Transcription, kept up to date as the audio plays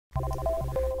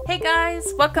Hey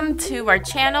guys, welcome to our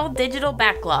channel, Digital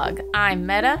Backlog. I'm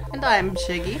Meta. And I'm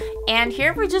Shigi. And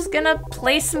here we're just gonna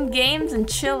play some games and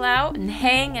chill out and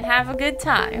hang and have a good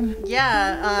time.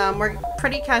 Yeah, we're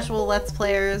pretty casual Let's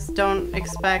Players. Don't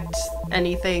expect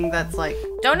anything that's like...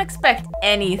 Don't expect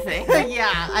anything.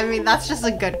 Yeah, I mean, that's just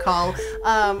a good call.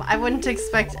 I wouldn't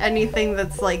expect anything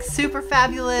that's like super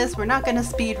fabulous. We're not gonna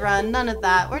speed run, none of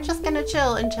that. We're just gonna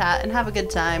chill and chat and have a good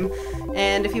time.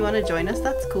 And if you want to join us,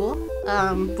 that's cool.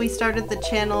 We started the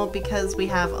channel because we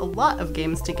have a lot of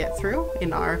games to get through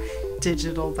in our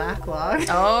digital backlog.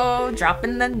 Oh,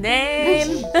 dropping the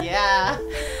name. Yeah,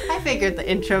 I figured the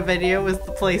intro video was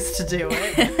the place to do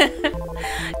it.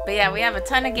 But yeah, we have a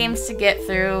ton of games to get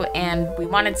through and we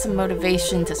wanted some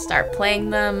motivation to start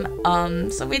playing them.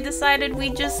 So we decided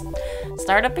we'd just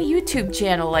start up a YouTube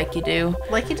channel like you do.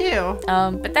 Like you do.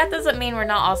 But that doesn't mean we're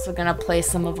not also gonna play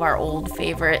some of our old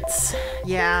favorites.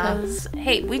 Yeah. Because,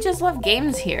 hey, we just love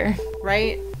games here.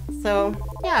 Right? So,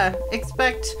 yeah,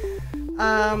 expect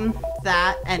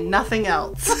that and nothing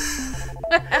else.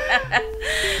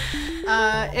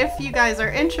 If you guys are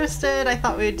interested, I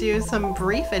thought we'd do some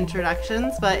brief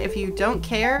introductions, but if you don't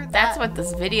care, that's what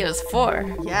this video's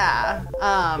for. Yeah.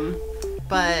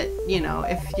 But, you know,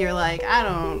 if you're like, I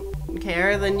don't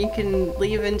care, then you can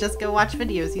leave and just go watch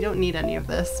videos. You don't need any of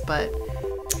this, but...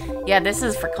 Yeah, this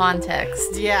is for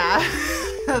context. Yeah.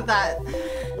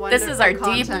 This is our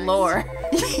context. Deep lore.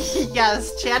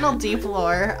 Yes, channel deep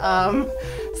lore.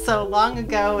 So long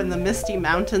ago in the misty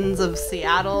mountains of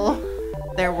Seattle,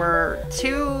 there were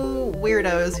two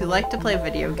weirdos who liked to play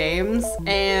video games,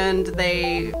 and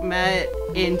they met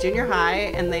in junior high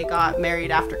and they got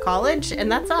married after college, and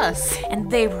that's us.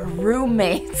 And they were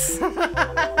roommates.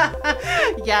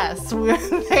 Yes,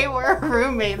 they were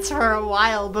roommates for a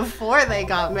while before they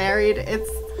got married.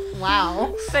 It's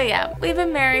wow. But yeah, we've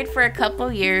been married for a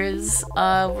couple years.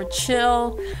 We're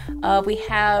chill. We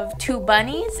have 2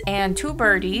 bunnies and 2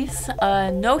 birdies.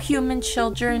 No human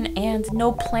children and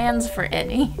no plans for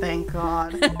any. Thank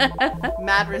God.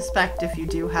 Mad respect if you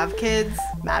do have kids.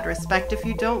 Mad respect if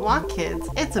you don't want kids.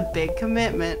 It's a big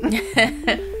commitment.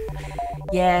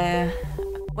 Yeah.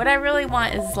 What I really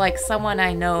want is like someone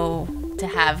I know to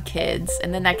have kids,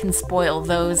 and then I can spoil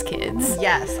those kids.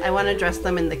 Yes, I want to dress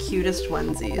them in the cutest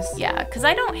onesies. Yeah, because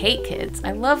I don't hate kids.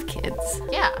 I love kids.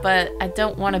 Yeah. But I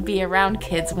don't want to be around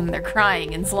kids when they're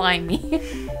crying and slimy.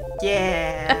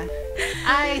 Yeah.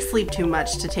 I sleep too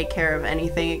much to take care of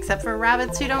anything except for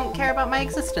rabbits who don't care about my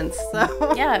existence,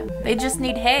 so... Yeah, they just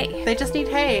need hay. They just need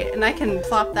hay, and I can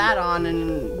plop that on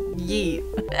and yeet.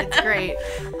 It's great.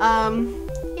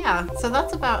 Yeah, so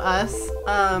that's about us.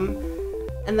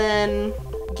 And then,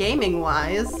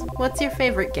 gaming-wise, what's your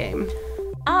favorite game?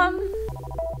 I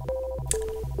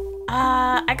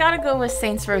gotta go with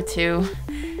Saints Row 2.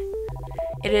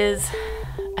 It is,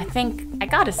 I think, I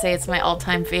gotta say it's my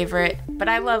all-time favorite, but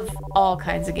I love all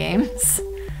kinds of games.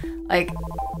 Like,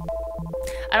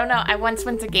 I don't know, I once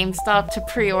went to GameStop to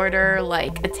pre-order,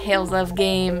 like, a Tales of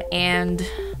game, and...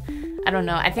 I don't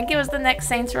know, I think it was the next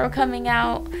Saints Row coming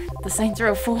out, the Saints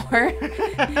Row 4,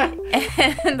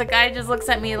 and the guy just looks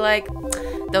at me like,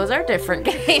 those are different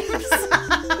games.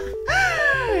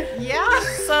 Yeah.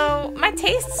 So my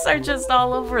tastes are just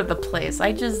all over the place. I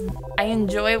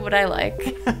enjoy what I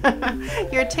like.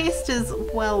 Your taste is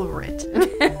well written.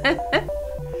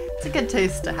 It's a good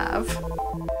taste to have.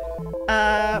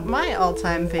 My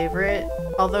all-time favorite,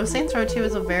 although Saints Row 2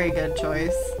 is a very good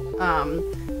choice,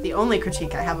 the only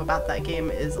critique I have about that game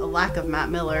is a lack of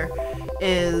Matt Miller,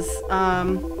 is,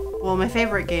 well, my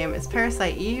favorite game is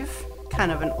Parasite Eve,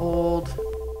 kind of an old,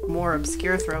 more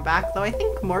obscure throwback, though I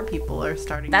think more people are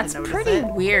starting to notice it. That's pretty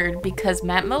weird, because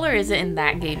Matt Miller isn't in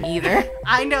that game either.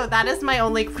 I know, that is my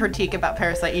only critique about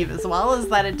Parasite Eve as well, is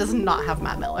that it does not have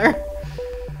Matt Miller.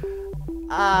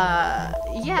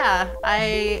 Yeah,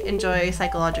 I enjoy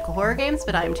psychological horror games,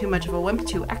 but I'm too much of a wimp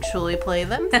to actually play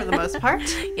them for the most part.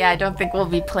 Yeah, I don't think we'll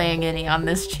be playing any on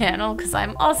this channel, because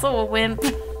I'm also a wimp.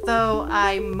 So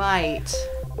I might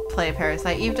play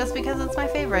Parasite Eve just because it's my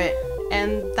favorite,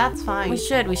 and that's fine. We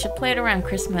should play it around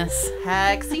Christmas.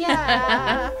 Heck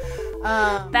yeah!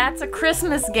 That's a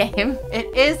Christmas game.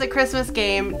 It is a Christmas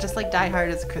game, just like Die Hard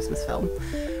is a Christmas film.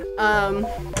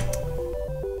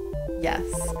 Yes.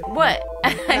 What?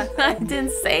 I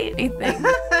didn't say anything.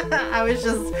 I was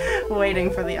just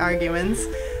waiting for the arguments.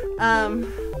 I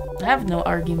have no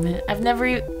argument. I've never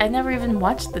even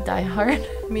watched the Die Hard.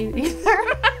 Me neither.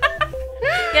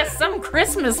 Yes, some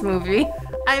Christmas movie.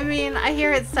 I mean, I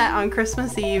hear it's set on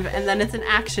Christmas Eve, and then it's an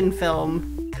action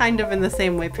film, kind of in the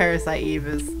same way Parasite Eve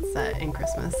is set in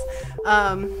Christmas.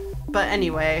 But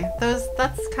anyway,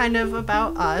 that's kind of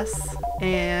about us.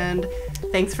 And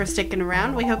thanks for sticking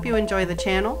around. We hope you enjoy the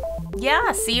channel.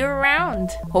 Yeah, see you around,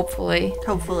 hopefully.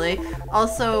 Hopefully.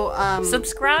 Also,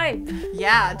 subscribe.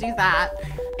 Yeah, do that.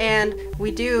 And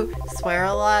we do swear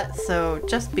a lot, so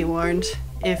just be warned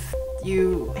if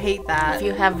you hate that. If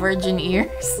you have virgin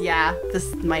ears. Yeah,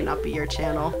 this might not be your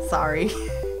channel. Sorry.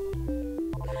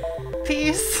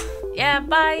 Peace. Yeah,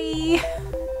 bye.